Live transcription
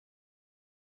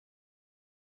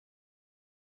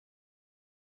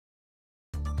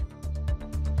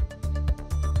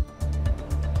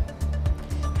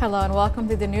Hello and welcome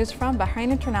to the news from Bahrain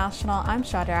International. I'm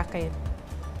Shadi Aqid.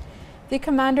 The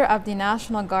commander of the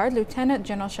National Guard, Lieutenant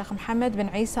General Sheikh Mohammed bin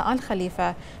Isa Al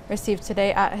Khalifa, received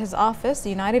today at his office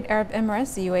the United Arab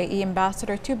Emirates, the UAE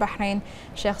Ambassador to Bahrain,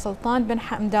 Sheikh Sultan bin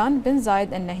Hamdan bin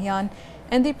Zayed Al Nahyan,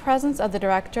 in the presence of the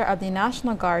Director of the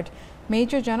National Guard,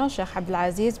 Major General Sheikh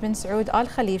Abdulaziz bin Saud Al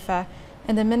Khalifa,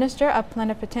 and the Minister of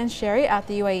Plenipotentiary at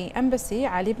the UAE Embassy,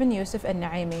 Ali bin Yusuf Al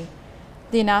Naimi.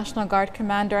 The National Guard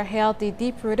commander hailed the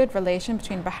deep-rooted relation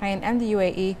between Bahrain and the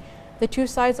UAE. The two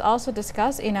sides also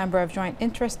discussed a number of joint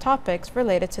interest topics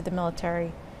related to the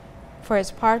military. For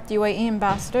his part, the UAE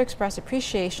ambassador expressed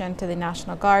appreciation to the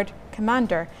National Guard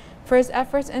commander for his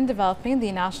efforts in developing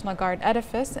the National Guard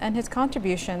edifice and his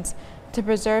contributions to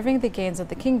preserving the gains of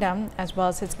the kingdom, as well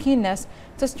as his keenness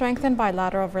to strengthen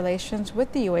bilateral relations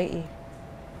with the UAE.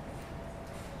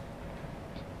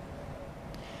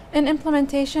 In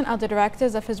implementation of the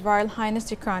directives of His Royal Highness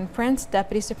the Crown Prince,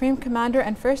 Deputy Supreme Commander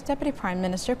and First Deputy Prime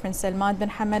Minister Prince Salman bin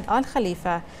Hamad Al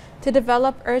Khalifa, to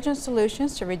develop urgent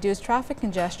solutions to reduce traffic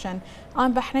congestion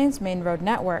on Bahrain's main road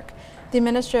network, the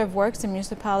Minister of Works and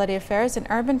Municipality Affairs and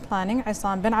Urban Planning,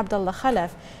 Isam bin Abdullah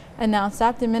Khalaf, announced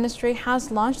that the ministry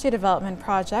has launched a development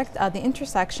project at the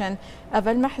intersection of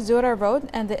Al Mahzoura Road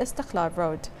and the Istiqlal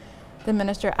Road. The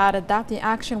minister added that the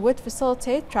action would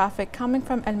facilitate traffic coming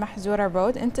from Al Mahzoura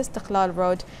Road into Istiqlal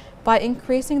Road by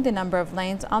increasing the number of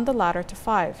lanes on the latter to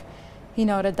 5. He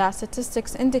noted that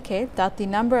statistics indicate that the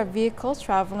number of vehicles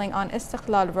traveling on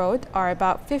Istiqlal Road are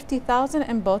about 50,000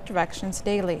 in both directions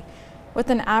daily, with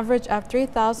an average of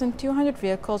 3,200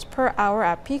 vehicles per hour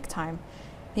at peak time.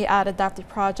 He added that the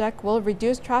project will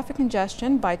reduce traffic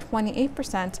congestion by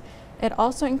 28%. It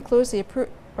also includes the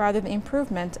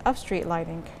improvement of street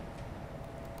lighting.